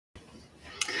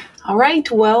All right,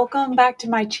 welcome back to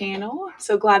my channel. I'm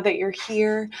so glad that you're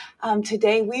here.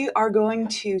 Today we are going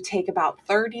to take about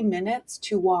 30 minutes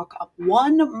to walk up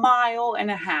 1.5 miles.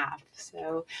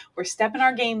 So we're stepping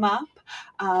our game up.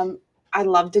 I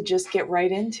love to just get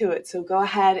right into it. So go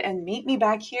ahead and meet me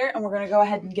back here and we're going to go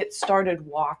ahead and get started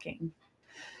walking.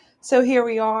 So here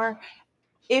we are.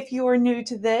 If you are new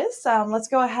to this, let's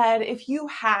go ahead. If you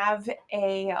have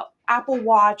a Apple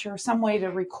Watch or some way to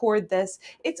record this,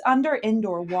 it's under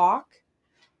indoor walk.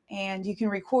 And you can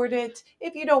record it.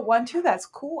 If you don't want to, that's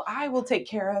cool. I will take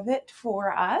care of it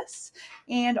for us.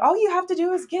 And all you have to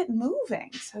do is get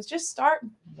moving. So just start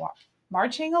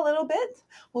marching a little bit.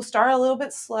 We'll start a little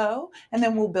bit slow and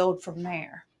then we'll build from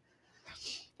there.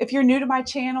 If you're new to my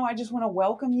channel, I just want to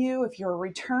welcome you. If you're a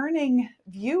returning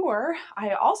viewer,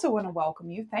 I also want to welcome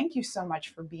you. Thank you so much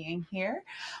for being here.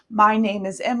 My name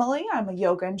is Emily. I'm a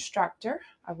yoga instructor,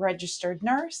 a registered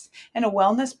nurse, and a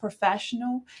wellness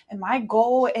professional. And my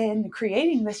goal in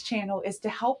creating this channel is to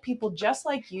help people just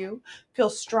like you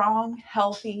feel strong,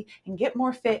 healthy, and get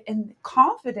more fit and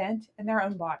confident in their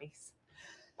own bodies.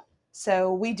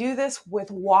 So we do this with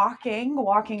walking.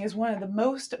 Walking is one of the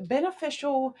most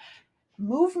beneficial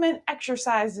movement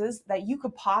exercises that you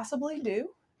could possibly do.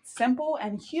 Simple,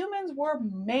 and humans were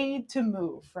made to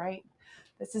move, right?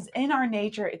 This is in our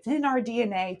nature. It's in our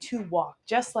DNA to walk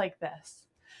just like this.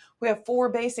 We have 4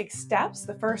 basic steps.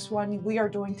 The first one we are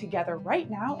doing together right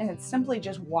now, and it's simply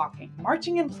just walking,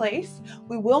 marching in place.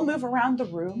 We will move around the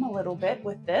room a little bit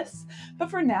with this,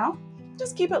 but for now,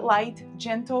 just keep it light,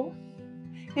 gentle.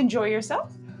 Enjoy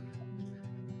yourself.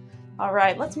 All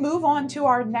right, let's move on to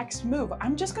our next move.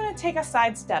 I'm just going to take a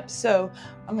side step. So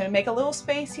I'm going to make a little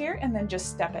space here and then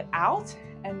just step it out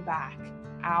and back,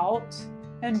 out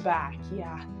and back.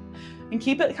 Yeah. And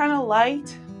keep it kind of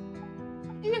light.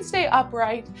 You can stay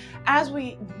upright. As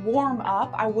we warm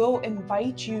up, I will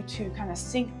invite you to kind of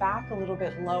sink back a little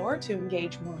bit lower to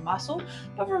engage more muscle.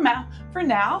 But for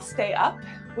now, stay up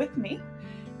with me.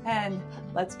 And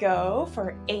let's go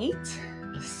for 8,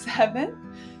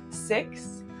 7,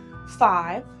 6,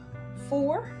 5,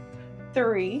 4,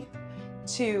 3,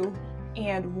 2,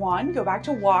 and 1. Go back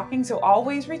to walking. So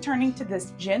always returning to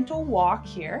this gentle walk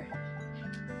here.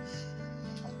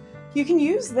 You can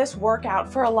use this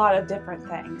workout for a lot of different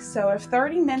things. So if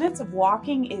 30 minutes of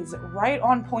walking is right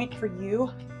on point for you,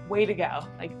 way to go.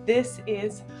 Like, this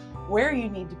is where you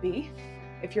need to be.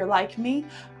 If you're like me,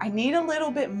 I need a little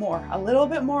bit more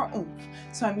oomph.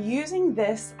 So I'm using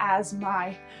this as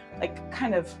my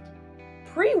kind of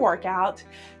pre-workout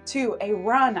to a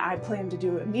run I plan to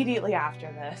do immediately after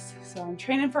this. So I'm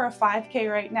training for a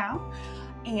 5K right now,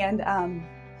 and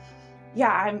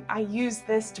I use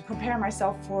this to prepare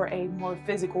myself for a more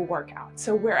physical workout.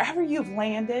 So wherever you've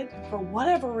landed, for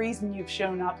whatever reason you've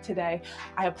shown up today,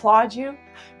 I applaud you.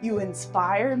 You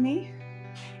inspire me,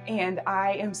 and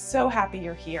I am so happy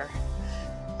you're here.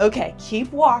 Okay,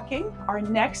 keep walking. Our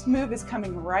next move is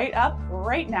coming right up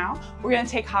right now. We're gonna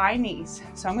take high knees.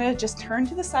 So I'm gonna just turn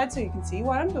to the side so you can see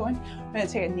what I'm doing. I'm gonna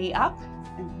take a knee up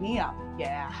and knee up.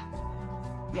 Yeah.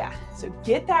 So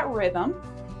get that rhythm.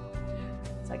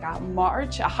 It's like a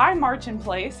high march in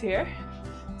place here.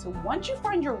 So once you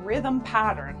find your rhythm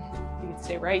pattern, you can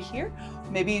stay right here.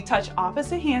 Maybe you touch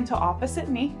opposite hand to opposite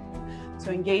knee.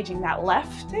 So engaging that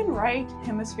left and right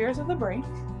hemispheres of the brain.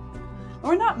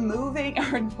 We're not moving,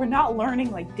 or we're not learning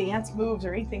like dance moves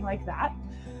or anything like that.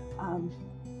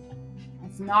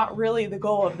 It's not really the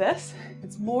goal of this.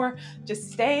 It's more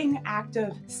just staying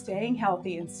active, staying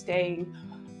healthy, and staying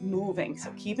moving.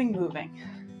 So keeping moving.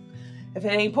 If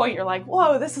at any point you're like,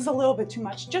 whoa, this is a little bit too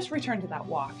much, just return to that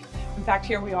walk. In fact,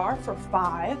 here we are for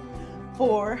 5,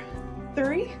 4,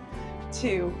 3,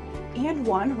 2, and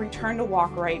 1. Return to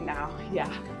walk right now.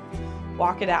 Yeah,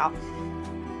 walk it out.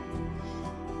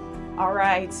 All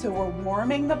right, so we're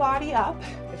warming the body up.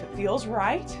 If it feels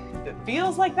right, if it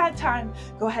feels like that time,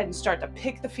 go ahead and start to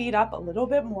pick the feet up a little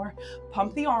bit more.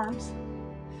 Pump the arms.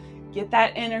 Get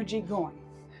that energy going.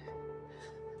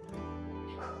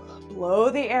 Blow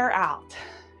the air out.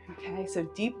 Okay, so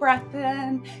deep breath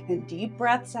in and deep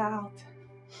breaths out.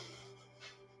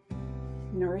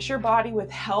 Nourish your body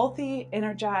with healthy,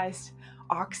 energized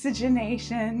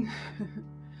oxygenation.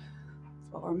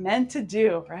 What we're meant to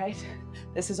do, right?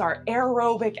 This is our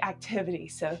aerobic activity.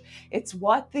 So it's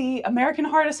what the American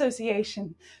Heart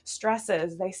Association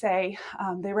stresses. They say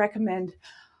they recommend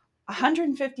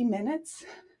 150 minutes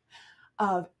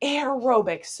of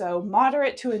aerobic, so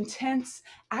moderate to intense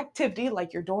activity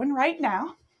like you're doing right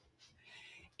now.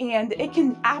 And it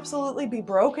can absolutely be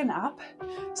broken up.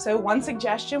 So one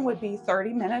suggestion would be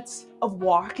 30 minutes of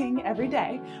walking every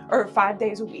day, or 5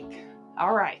 days a week.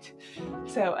 All right,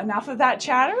 so enough of that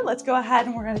chatter. Let's go ahead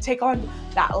and we're gonna take on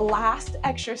that last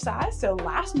exercise. So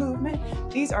last movement,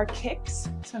 these are kicks.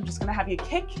 So I'm just gonna have you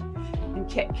kick and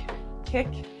kick, kick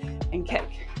and kick.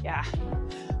 Yeah,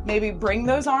 maybe bring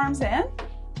those arms in.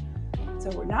 So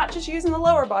we're not just using the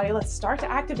lower body. Let's start to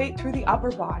activate through the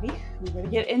upper body. We're gonna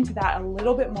get into that a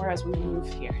little bit more as we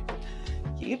move here.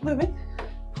 Keep moving.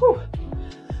 Whew.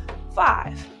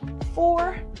 5,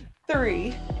 4,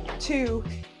 3, 2,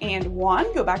 and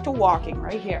 1. Go back to walking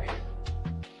right here.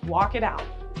 Walk it out.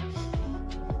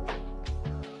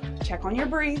 Check on your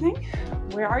breathing.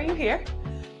 Where are you here?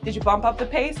 Did you bump up the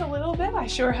pace a little bit? I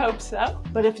sure hope so.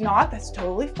 But if not, that's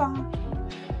totally fine.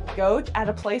 Go at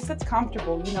a place that's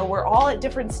comfortable. You know, we're all at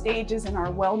different stages in our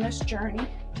wellness journey.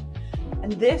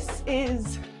 And this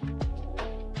is,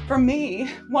 for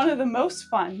me, one of the most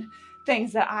fun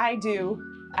things that I do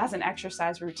as an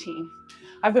exercise routine.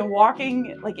 I've been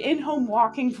walking, like in-home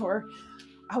walking for,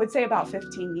 I would say about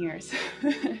 15 years.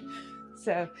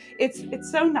 So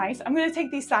it's so nice. I'm gonna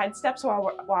take these side steps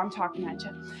while I'm talking at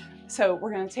you. So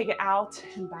we're gonna take it out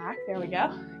and back, there we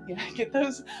go. Get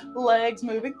those legs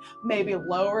moving, maybe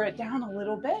lower it down a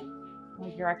little bit,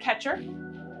 like you're a catcher.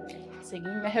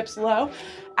 Sinking the hips low,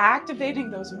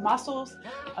 activating those muscles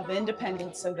of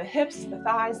independence. So the hips, the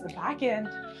thighs, the back end,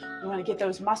 we want to get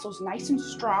those muscles nice and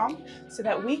strong so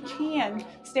that we can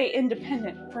stay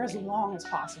independent for as long as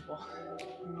possible.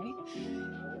 All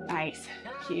right? Nice.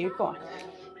 Keep going.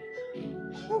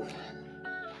 Whew.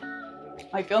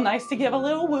 Might feel nice to give a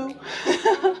little woo.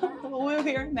 A little woo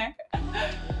here and there.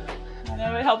 I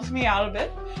know it helps me out a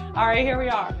bit. All right, here we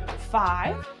are.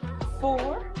 5,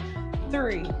 4,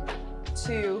 3,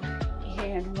 2,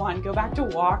 and 1. Go back to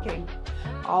walking.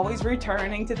 Always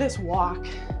returning to this walk.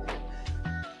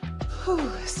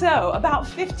 Whew. So about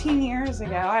 15 years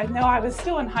ago, I know I was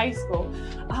still in high school,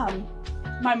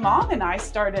 my mom and I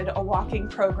started a walking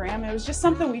program. It was just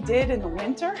something we did in the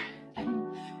winter,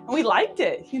 and we liked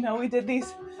it. You know, we did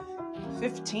these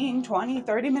 15, 20,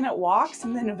 30-minute walks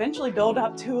and then eventually build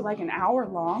up to like an hour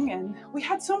long. And we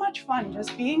had so much fun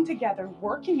just being together,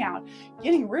 working out,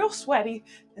 getting real sweaty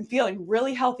and feeling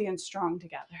really healthy and strong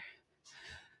together.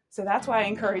 So that's why I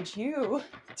encourage you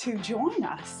to join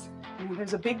us. You know,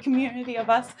 there's a big community of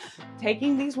us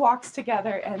taking these walks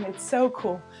together, and it's so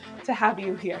cool to have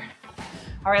you here.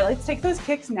 All right, let's take those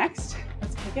kicks next.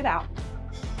 Let's kick it out.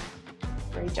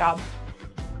 Great job.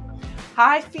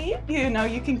 High feet, you know,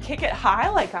 you can kick it high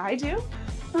like I do,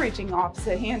 reaching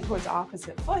opposite hand towards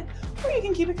opposite foot, or you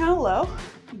can keep it kind of low,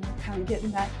 you know, kind of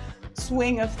getting that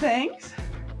swing of things.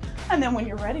 And then when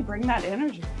you're ready, bring that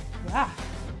energy. Yeah.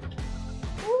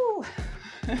 Woo.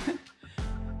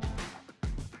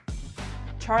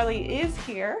 Charlie is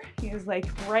here. He is like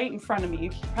right in front of me. You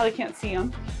probably can't see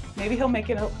him. Maybe he'll make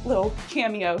it a little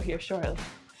cameo here shortly.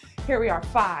 Here we are.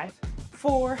 5,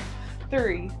 4,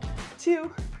 3,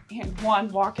 2, and 1.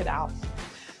 Walk it out.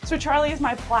 So Charlie is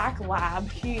my black lab.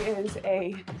 He is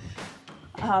a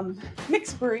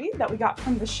mixed breed that we got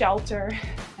from the shelter,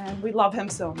 and we love him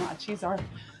so much. He's our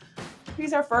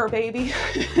fur baby.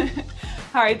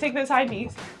 All right, take those high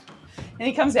knees. And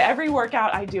he comes to every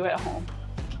workout I do at home.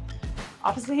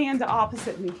 Opposite hand to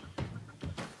opposite knee.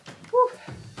 Whew.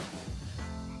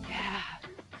 Yeah,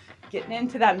 getting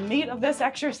into that meat of this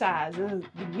exercise, the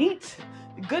meat,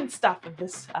 the good stuff of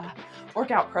this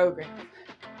workout program.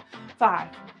 5,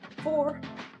 4,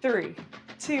 3,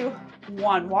 2,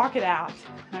 1. Walk it out.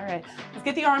 All right, let's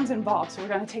get the arms involved. So we're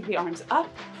going to take the arms up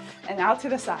and out to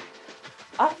the side.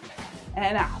 Up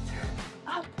and out.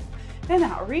 Up and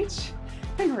out. Reach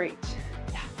and reach.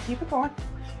 Yeah, keep it going.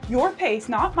 Your pace,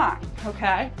 not mine,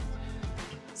 okay?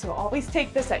 So always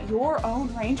take this at your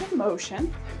own range of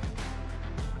motion.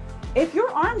 If your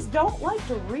arms don't like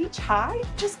to reach high,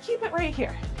 just keep it right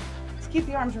here. Just keep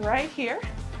the arms right here.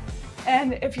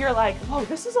 And if you're like, whoa,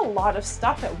 this is a lot of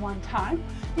stuff at one time,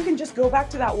 you can just go back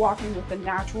to that walking with the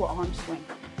natural arm swing.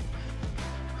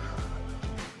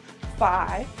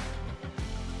 5,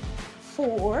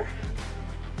 4,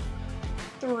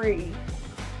 3,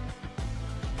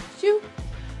 2,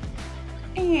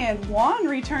 and 1.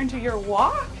 Return to your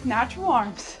walk, natural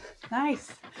arms.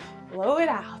 Nice. Blow it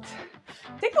out.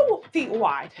 Take the feet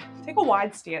wide. Take a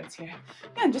wide stance here.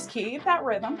 And just keep that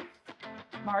rhythm.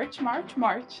 March, march,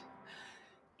 march.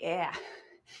 Yeah.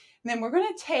 And then we're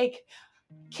going to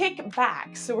kick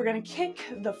back. So we're going to kick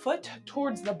the foot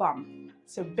towards the bum.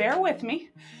 So bear with me.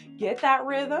 Get that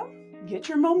rhythm. Get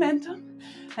your momentum.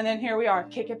 And then here we are.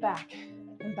 Kick it back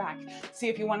and back. See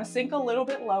if you want to sink a little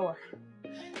bit lower.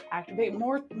 Activate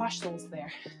more muscles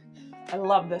there. I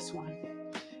love this one.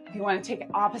 If you want to take it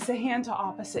opposite hand to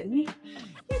opposite knee,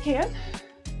 you can.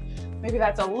 Maybe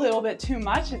that's a little bit too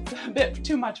much. It's a bit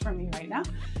too much for me right now.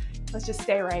 Let's just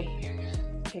stay right here.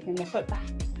 Kicking the foot back.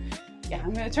 Yeah,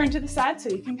 I'm gonna turn to the side so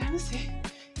you can kind of see.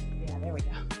 Yeah, there we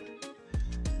go.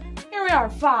 Here we are,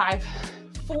 5,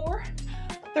 4,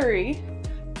 3,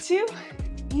 2,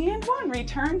 and 1.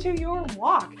 Return to your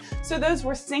walk. So those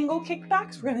were single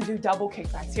kickbacks. We're gonna do double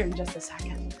kickbacks here in just a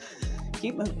second.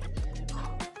 Keep moving.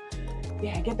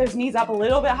 Yeah, get those knees up a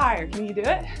little bit higher. Can you do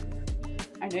it?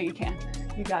 I know you can.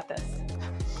 You got this.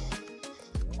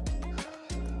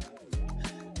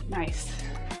 Nice.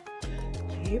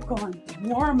 Keep going.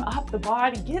 Warm up the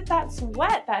body. Get that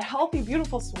sweat, that healthy,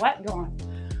 beautiful sweat going.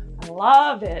 I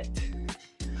love it.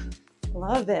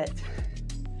 Love it.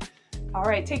 All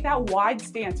right, take that wide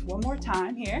stance one more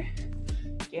time here.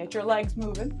 Get your legs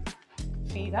moving,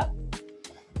 feet up.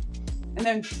 And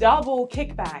then double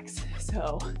kickbacks.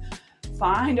 So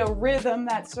find a rhythm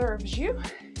that serves you.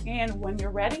 And when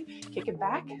you're ready, kick it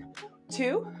back.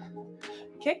 2,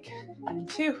 kick, and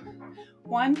 2.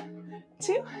 1,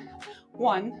 2,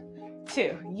 1,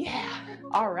 2. Yeah.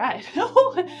 All right.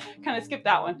 Kind of skipped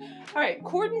that one. All right.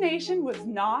 Coordination was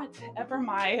not ever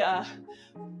my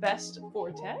best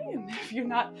forte. And if you're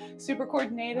not super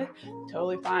coordinated,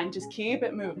 totally fine. Just keep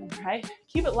it moving, right?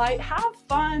 Keep it light. Have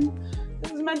fun.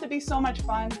 This is meant to be so much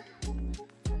fun.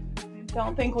 I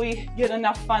don't think we get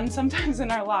enough fun sometimes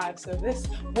in our lives. So this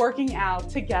working out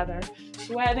together,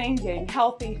 sweating, getting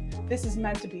healthy, this is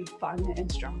meant to be fun and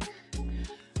strong.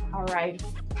 All right.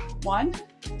 1,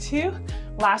 2,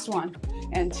 last 1,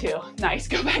 and 2. Nice.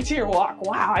 Go back to your walk.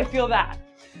 Wow, I feel that.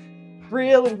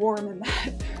 Really warming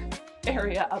that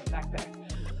area up back there.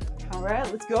 All right,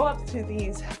 let's go up to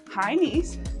these high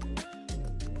knees.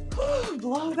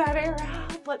 Blow that air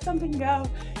out. Let something go.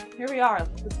 Here we are.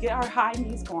 Let's get our high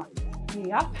knees going.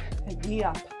 Knee up and knee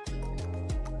up.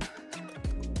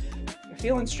 You're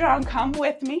feeling strong. Come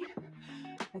with me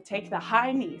and take the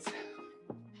high knees.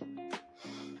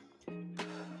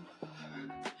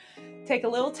 Take a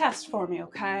little test for me,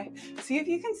 okay? See if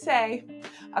you can say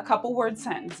a couple word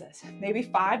sentences, maybe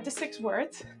 5 to 6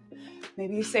 words.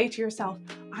 Maybe you say to yourself,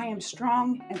 I am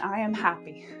strong and I am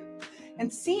happy.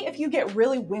 And see if you get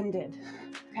really winded,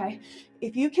 okay?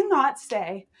 If you cannot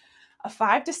say a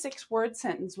 5 to 6 word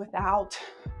sentence without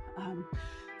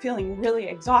feeling really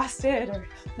exhausted or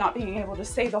not being able to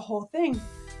say the whole thing,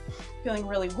 feeling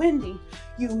really windy,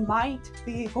 you might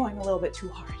be going a little bit too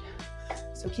hard.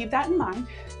 So keep that in mind.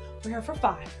 We're here for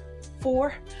 5,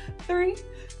 4, 3,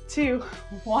 2,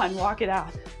 1. Walk it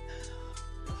out.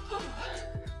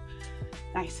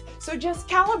 Nice. So just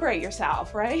calibrate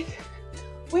yourself, right?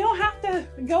 We don't have to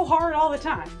go hard all the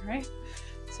time, right?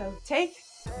 So take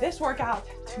this workout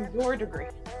to your degree.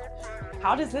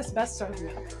 How does this best serve you?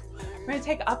 We're going to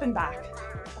take up and back.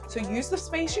 So use the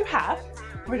space you have.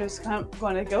 We're just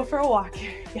going to go for a walk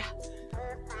here. Yeah.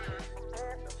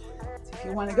 If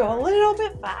you want to go a little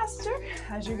bit faster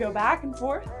as you go back and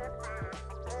forth.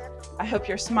 I hope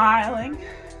you're smiling.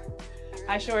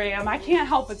 I sure am. I can't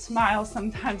help but smile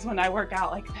sometimes when I work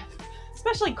out like this,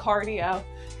 especially cardio.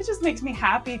 It just makes me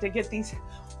happy to get these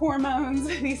hormones,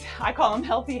 I call them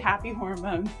healthy, happy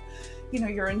hormones. You know,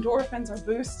 your endorphins are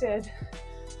boosted,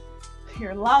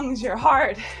 your lungs, your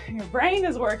heart, your brain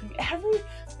is working. Every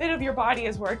bit of your body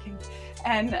is working.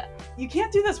 And you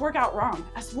can't do this workout wrong.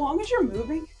 As long as you're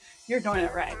moving, you're doing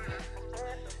it right.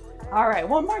 All right,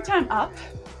 one more time up,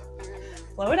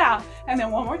 blow it out, and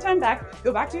then one more time back.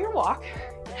 Go back to your walk.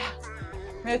 Yeah.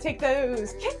 We're gonna take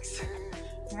those kicks.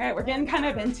 All right, we're getting kind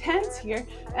of intense here,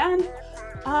 and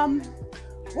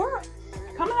we're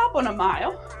coming up on a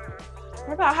mile.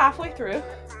 We're about halfway through.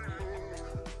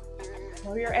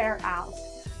 Blow your air out.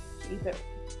 Keep it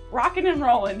rocking and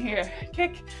rolling here.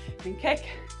 Kick and kick,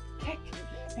 kick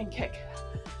and kick.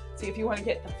 See if you want to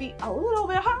get the feet a little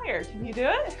bit higher. Can you do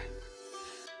it?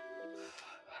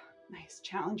 Nice.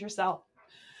 Challenge yourself.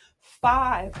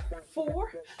 5,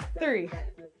 4, 3,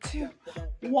 2,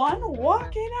 1.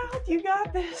 Walk it out. You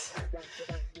got this.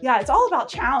 Yeah, it's all about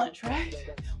challenge, right?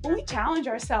 When we challenge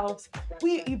ourselves,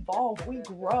 we evolve, we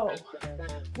grow,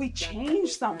 we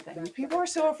change something. People are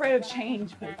so afraid of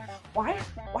change, but why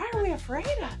are we afraid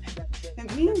of it?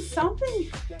 It means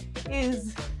something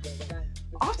is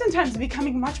oftentimes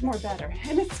becoming much more better.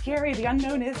 And it's scary. The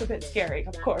unknown is a bit scary,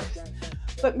 of course.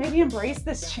 But maybe embrace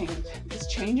this change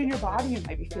in your body you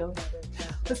might be feeling.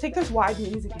 Let's take those wide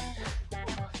knees again.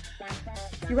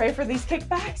 You ready for these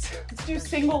kickbacks? Let's do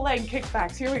single leg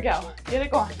kickbacks. Here we go. Get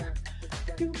it going.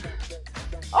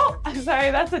 Oh, I'm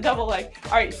sorry, that's a double leg.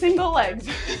 All right, single legs.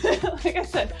 Like I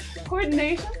said,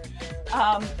 coordination,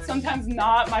 sometimes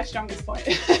not my strongest point.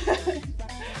 Nice.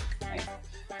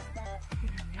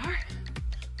 Here we are.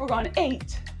 We're going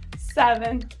 8,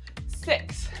 7,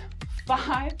 6,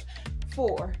 5,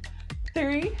 4,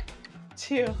 3,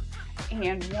 2,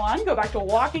 and 1. Go back to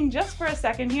walking just for a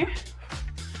second here.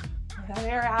 Let that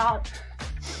air out.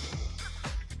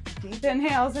 Deep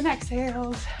inhales and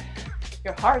exhales.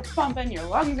 Your heart's pumping, your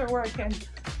lungs are working,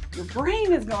 your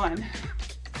brain is going.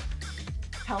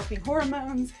 Healthy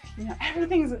hormones, you know,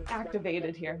 everything's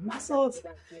activated here. Muscles,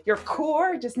 your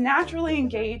core just naturally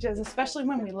engages, especially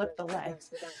when we lift the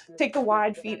legs. Take the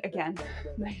wide feet again.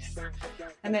 Nice.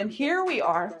 And then here we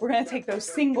are. We're going to take those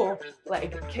single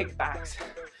leg kickbacks.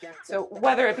 So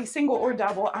whether it be single or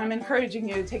double, I'm encouraging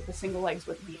you to take the single legs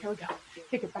with me. Here we go.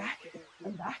 Kick it back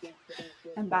and back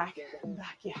and back and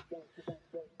back. Yeah.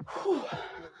 Whew.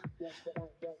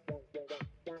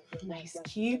 Nice.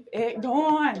 Keep it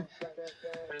going.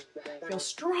 Feel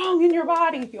strong in your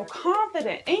body. Feel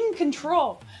confident, in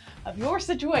control of your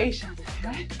situation.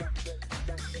 Right?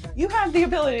 You have the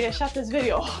ability to shut this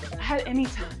video off at any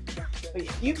time. But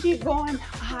if you keep going,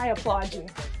 I applaud you.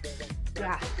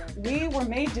 Yeah, we were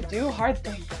made to do hard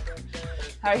things.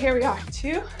 All right, here we are.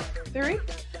 2, 3,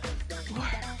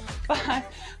 4, 5.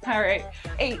 All right,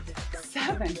 8,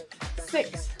 7,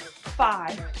 6,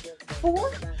 5,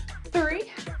 4,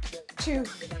 3, 2,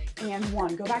 and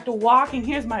 1. Go back to walking.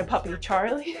 Here's my puppy,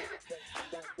 Charlie.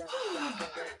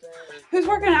 Who's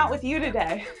working out with you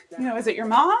today? You know, is it your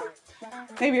mom?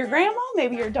 Maybe your grandma?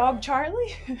 Maybe your dog,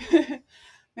 Charlie?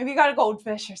 Maybe you got a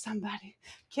goldfish or somebody.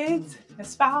 Kids, a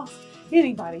spouse,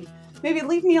 anybody. Maybe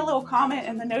leave me a little comment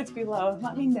in the notes below and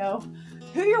let me know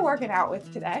who you're working out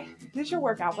with today. Who's your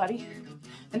workout buddy?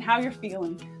 And how you're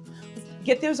feeling.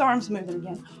 Get those arms moving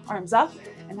again. Arms up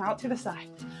and out to the side.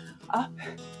 Up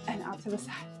and out to the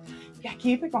side. Yeah,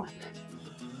 keep it going.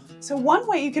 So one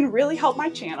way you can really help my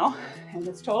channel, and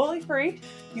it's totally free,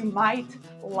 you might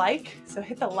like, so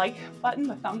hit the like button,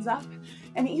 the thumbs up,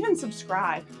 and even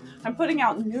subscribe. I'm putting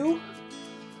out new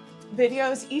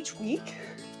videos each week,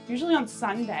 usually on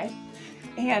Sunday.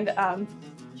 And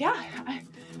yeah,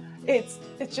 it's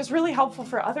just really helpful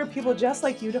for other people just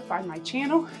like you to find my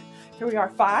channel. Here we are,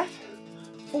 5,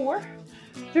 4,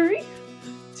 3,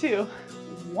 2,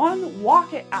 1.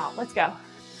 Walk it out. Let's go.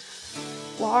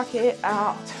 Walk it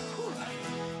out. Whew.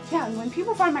 Yeah, and when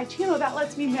people find my channel, that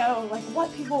lets me know like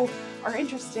what people are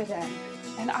interested in.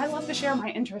 And I love to share my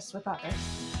interests with others.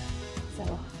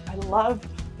 So I love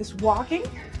this walking,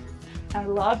 and I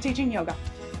love teaching yoga.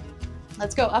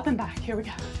 Let's go up and back. Here we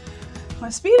go. I'm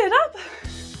gonna speed it up.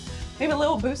 Maybe a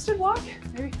little boosted walk.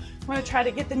 Maybe you wanna try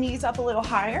to get the knees up a little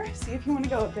higher. See if you wanna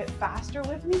go a bit faster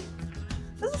with me.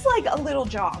 This is like a little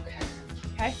jog,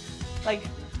 okay? Like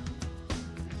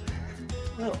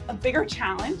a bigger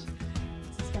challenge.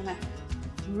 This is gonna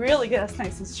really get us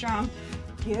nice and strong.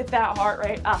 Get that heart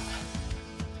rate up.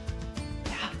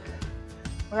 Yeah.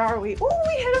 Where are we? Oh,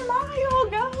 we hit a mile.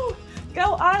 Go.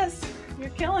 Go us. You're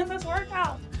killing this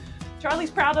workout. Charlie's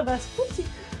proud of us. Whoopsie.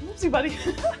 Whoopsie, buddy.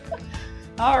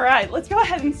 All right, let's go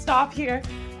ahead and stop here.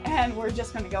 And we're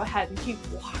just gonna go ahead and keep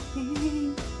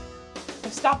walking. So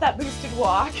stop that boosted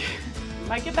walk. We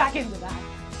might get back into that.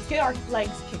 Let's get our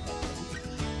legs kicked up.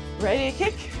 Ready to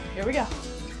kick? Here we go.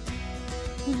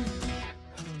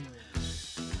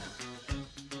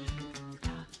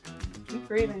 Keep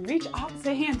breathing. Reach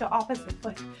opposite hand to opposite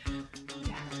foot.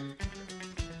 Yeah.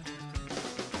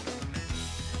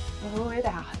 Blow it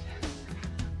out.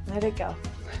 Let it go.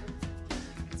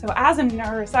 So as a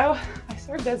nurse, I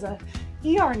served as a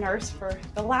ER nurse for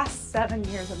the last 7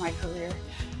 years of my career.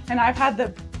 And I've had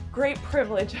the great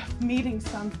privilege of meeting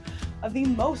some of the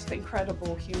most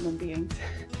incredible human beings.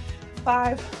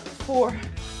 5, 4,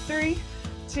 3,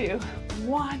 2,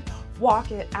 1.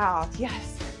 Walk it out.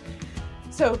 Yes.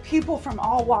 So people from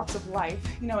all walks of life,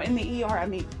 you know, in the ER, I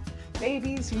meet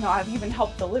babies, you know, I've even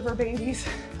helped deliver babies.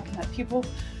 I've met people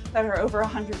that are over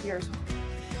 100 years old.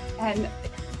 And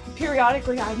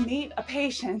periodically I meet a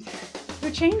patient who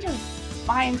changes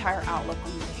my entire outlook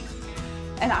on things.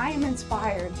 And I am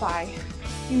inspired by,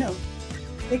 you know,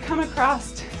 they come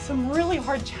across some really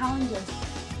hard challenges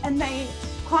and they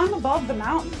climb above the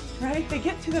mountain, right? They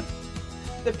get to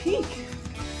the peak.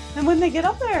 And when they get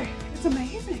up there, it's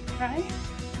amazing, right?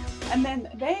 And then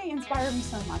they inspire me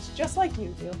so much, just like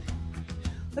you do.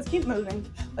 Let's keep moving.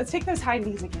 Let's take those high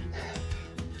knees again.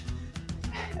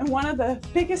 And one of the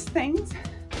biggest things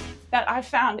that I've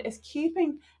found is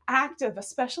keeping active,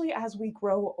 especially as we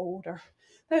grow older.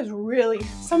 That is really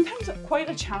sometimes quite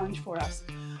a challenge for us.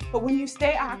 But when you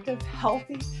stay active,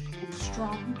 healthy, and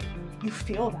strong, you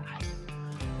feel that.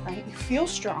 Right? You feel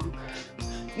strong.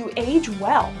 You age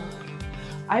well.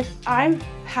 I've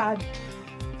had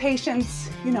patients,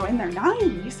 you know, in their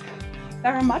 90s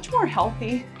that are much more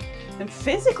healthy and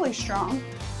physically strong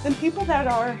than people that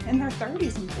are in their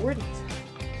 30s and 40s.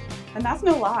 And that's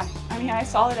no lie. I mean, I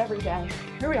saw it every day.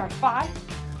 Here we are, 5,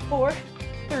 4,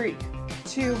 3,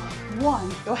 2,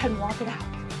 1. Go ahead and walk it out.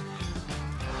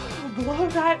 Blow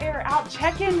that air out.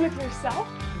 Check in with yourself.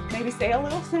 Maybe say a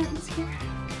little sentence here.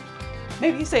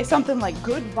 Maybe you say something like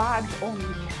good vibes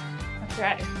only. That's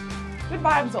right. Good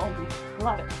vibes only.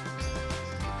 Love it.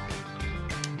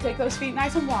 Take those feet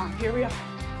nice and long. Here we are.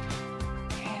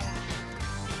 Yeah.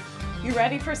 You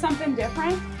ready for something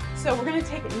different? So we're gonna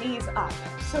take knees up.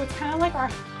 So it's kind of like our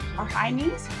high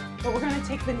knees, but we're gonna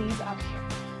take the knees up here.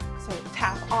 So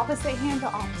tap opposite hand to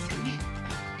opposite knee.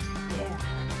 Yeah.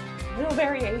 Little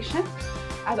variation.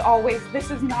 As always, this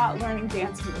is not learning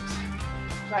dance moves,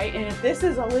 right? And if this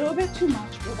is a little bit too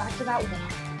much, go back to that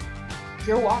walk.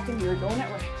 You're walking, you're doing it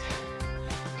right.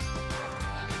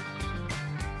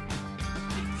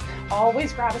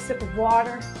 Always grab a sip of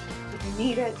water if you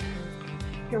need it.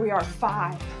 Here we are,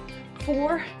 5,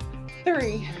 4,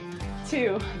 3,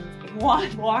 2,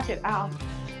 1. Walk it out.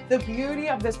 The beauty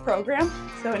of this program,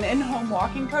 so an in-home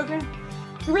walking program,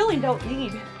 you really don't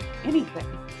need anything.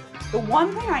 The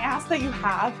one thing I ask that you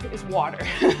have is water,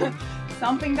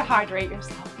 something to hydrate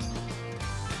yourself.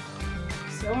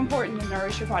 So important to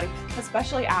nourish your body,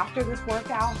 especially after this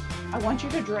workout. I want you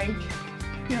to drink,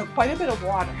 quite a bit of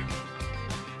water.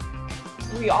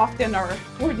 We often are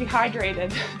more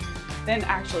dehydrated than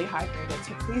actually hydrated.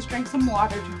 So please drink some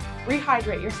water to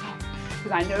rehydrate yourself,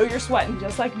 because I know you're sweating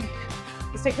just like me.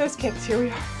 Let's take those kicks. Here we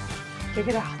are. Kick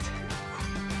it out.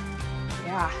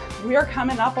 Yeah, we are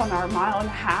coming up on our 1.5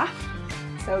 miles.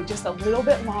 So just a little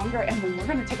bit longer, and then we're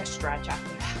gonna take a stretch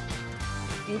after that.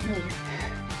 Keep moving.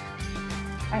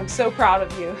 I am so proud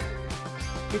of you.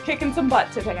 You're kicking some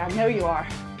butt today. I know you are.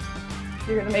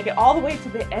 You're gonna make it all the way to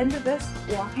the end of this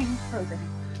walking program,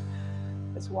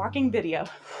 this walking video.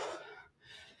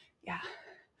 Yeah.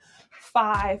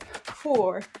 5,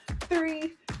 4,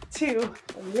 3, 2,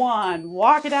 1.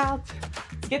 Walk it out.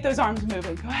 Let's get those arms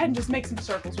moving. Go ahead and just make some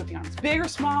circles with the arms, big or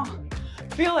small.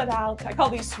 Feel it out. I call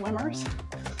these swimmers.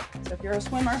 So if you're a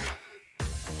swimmer,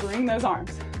 bring those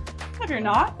arms. If you're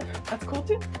not, that's cool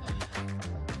too.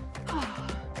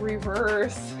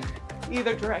 Reverse,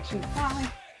 either direction, fine.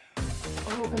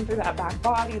 Open through that back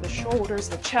body, the shoulders,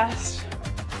 the chest,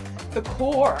 the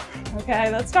core.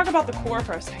 Okay, let's talk about the core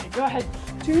for a second. Go ahead,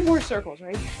 2 more circles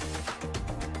right here.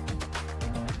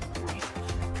 Nice.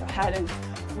 Go ahead and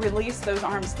release those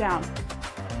arms down.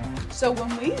 So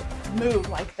when we move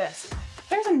like this,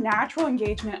 there's a natural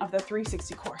engagement of the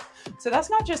 360 core. So that's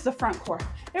not just the front core.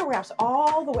 It wraps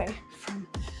all the way from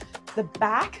the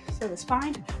back, so the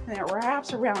spine, and it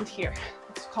wraps around here.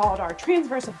 It's called our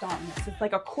transverse abdominis. It's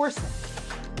like a corset,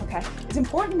 okay? It's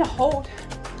important to hold,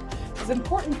 it's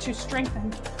important to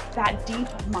strengthen that deep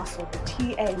muscle, the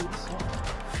TA muscle.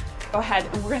 Go ahead,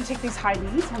 and we're gonna take these high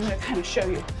knees. I'm gonna kind of show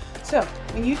you. So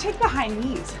when you take the high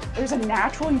knees, there's a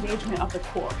natural engagement of the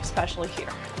core, especially here.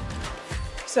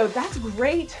 So that's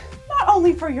great, not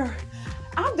only for your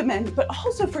abdomen, but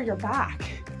also for your back.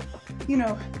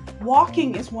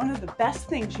 Walking is one of the best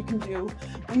things you can do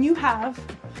when you have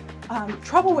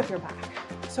trouble with your back.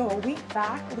 So a weak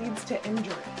back leads to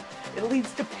injury. It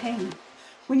leads to pain.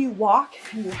 When you walk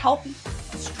and you're healthy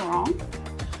and strong,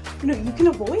 you can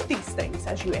avoid these things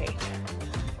as you age.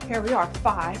 Here we are,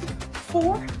 5,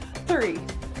 4, 3,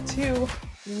 2,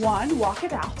 1. Walk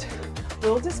it out.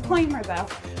 Little disclaimer though,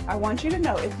 I want you to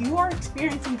know if you are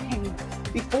experiencing pain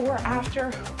before, after,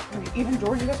 or even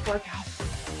during this workout,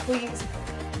 please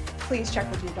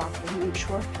check with your doctor and make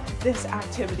sure this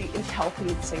activity is healthy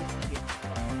and safe for you.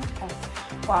 Okay?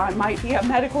 While I might be a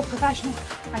medical professional,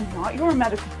 I'm not your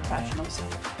medical professional, so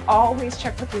always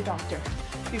check with your doctor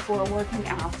before working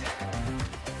out.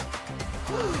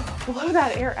 Blow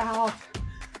that air out.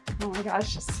 Oh my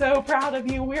gosh, so proud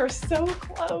of you. We are so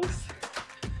close.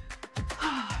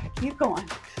 Keep going.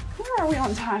 Where are we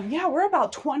on time? Yeah, we're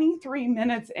about 23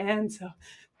 minutes in, so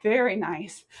very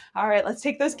nice. All right, let's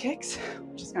take those kicks.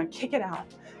 We're just gonna kick it out.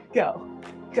 Go,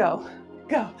 go,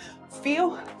 go.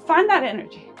 Find that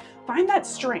energy, find that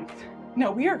strength.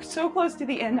 No, we are so close to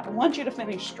the end. I want you to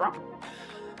finish strong.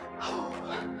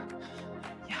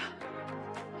 Yeah.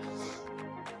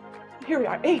 Here we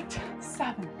are, 8,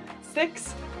 7,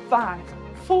 6, 5,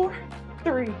 4,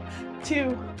 3, 2,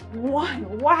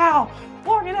 1. Wow,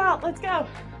 walk it out, let's go.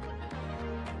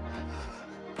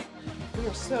 We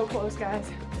are so close, guys.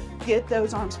 Get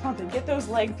those arms pumping, get those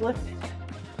legs lifted.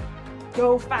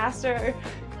 Go faster,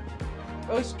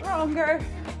 go stronger.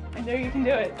 I know you can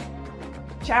do it.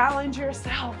 Challenge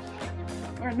yourself.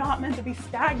 We're not meant to be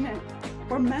stagnant.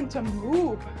 We're meant to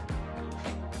move.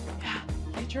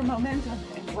 get your momentum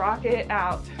and rock it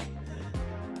out.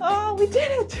 Oh, we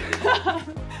did it.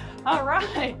 All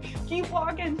right, keep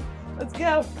walking. Let's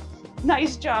go.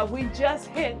 Nice job. We just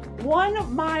hit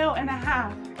 1.5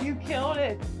 miles. You killed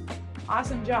it.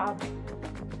 Awesome job.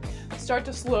 Start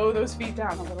to slow those feet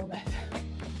down a little bit.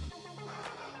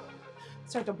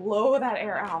 Start to blow that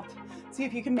air out. See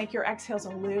if you can make your exhales a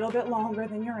little bit longer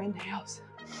than your inhales.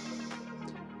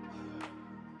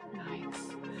 Nice,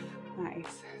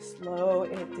 nice. Slow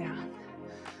it down.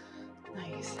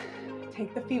 Nice.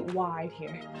 Take the feet wide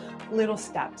here. Little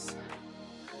steps,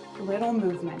 little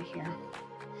movement here.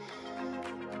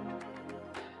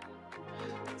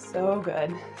 So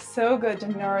good to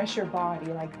nourish your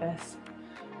body like this.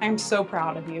 I'm so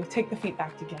proud of you. Take the feet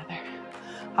back together.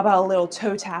 How about a little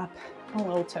toe tap? A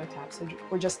little toe tap. So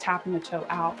we're just tapping the toe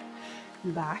out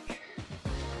and back.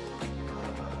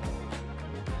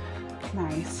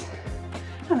 Nice.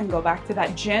 And then go back to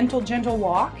that gentle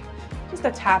walk. Just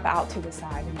a tap out to the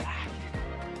side and back.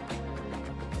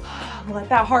 Let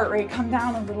that heart rate come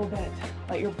down a little bit.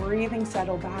 Let your breathing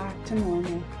settle back to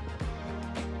normal.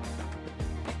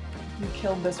 You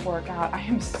killed this workout. I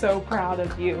am so proud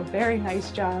of you. Very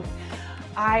nice job.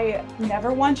 I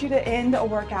never want you to end a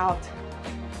workout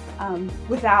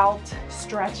without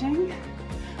stretching.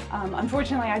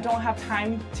 Unfortunately, I don't have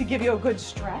time to give you a good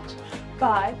stretch,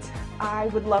 but I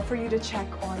would love for you to check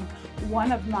on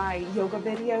one of my yoga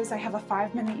videos. I have a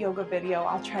 5-minute yoga video.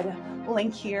 I'll try to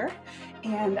link here,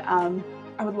 and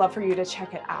I would love for you to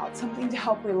check it out. Something to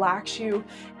help relax you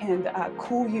and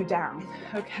cool you down,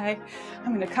 okay?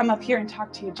 I'm gonna come up here and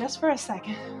talk to you just for a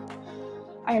second.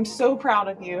 I am so proud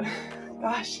of you.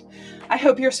 Gosh, I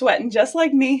hope you're sweating just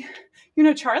like me. You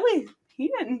know, Charlie,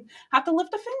 he didn't have to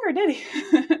lift a finger, did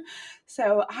he?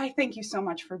 So I thank you so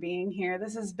much for being here.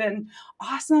 This has been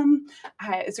awesome.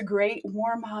 It's a great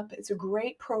warm up. It's a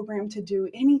great program to do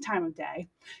any time of day.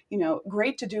 You know,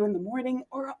 great to do in the morning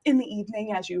or in the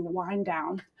evening as you wind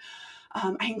down.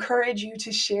 I encourage you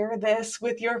to share this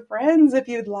with your friends if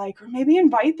you'd like, or maybe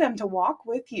invite them to walk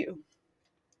with you.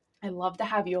 I'd love to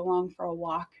have you along for a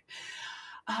walk.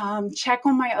 Check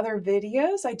on my other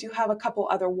videos. I do have a couple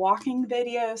other walking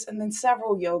videos and then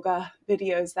several yoga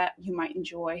videos that you might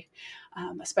enjoy,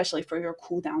 especially for your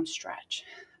cool down stretch.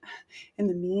 In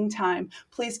the meantime,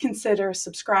 please consider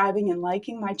subscribing and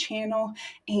liking my channel,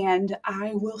 and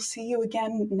I will see you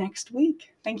again next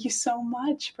week. Thank you so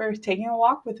much for taking a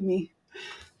walk with me.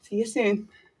 See you soon.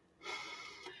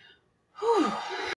 Whew.